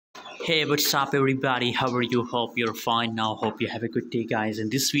Hey, what's up, everybody? How are you? Hope you're fine now. Hope you have a good day, guys. In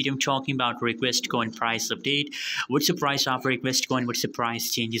this video, I'm talking about request coin price update. What's the price of request coin? What's the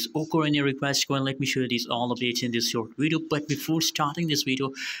price changes occur in a request coin? Let me show you these all updates in this short video. But before starting this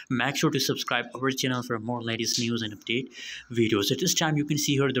video, make sure to subscribe our channel for more latest news and update videos. At this time, you can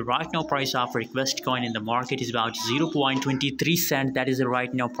see here the right now price of request coin in the market is about 0.23 cent. That is the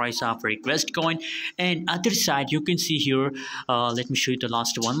right now price of request coin. And other side, you can see here. Let me show you the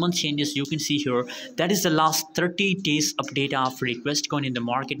last 1 month changes. You can see here that is the last 30 days update of request coin in the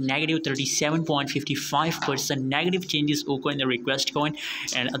market. Negative 37.55% negative changes occur in the request coin.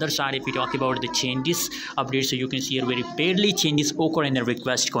 And other side, if we talk about the changes update, so you can see here very barely changes occur in the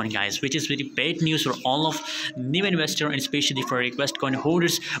request coin, guys, which is very bad news for all of new investor and especially for request coin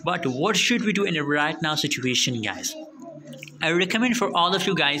holders. But what should we do in a right now situation, guys? I recommend for all of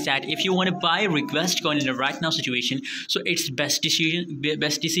you guys that if you want to buy request coin in the right now situation, so it's best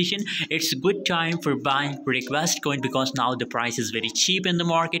decision. It's a good time for buying request coin because now the price is very cheap in the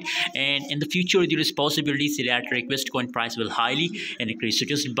market, and in the future there is possibilities that request coin price will highly increase. So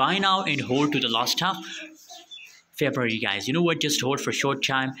just buy now and hold to the last half February, guys. You know what? Just hold for short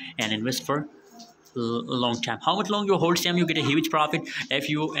time and invest for long time. How much long you hold Sam, you get a huge profit. If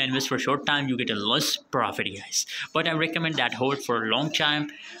you invest for short time, you get a less profit, guys. But I recommend that hold for a long time,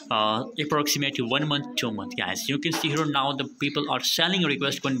 approximately 1 month, 2 months, guys. You can see here now the people are selling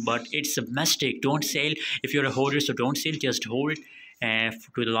request coin, but it's a mistake. Don't sell if you're a holder, so don't sell, just hold to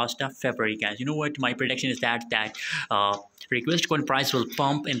the last of February, guys. You know what, my prediction is that request coin price will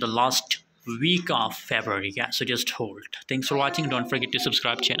pump in the last week of February, guys. So just hold. Thanks for watching. Don't forget to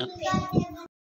subscribe channel.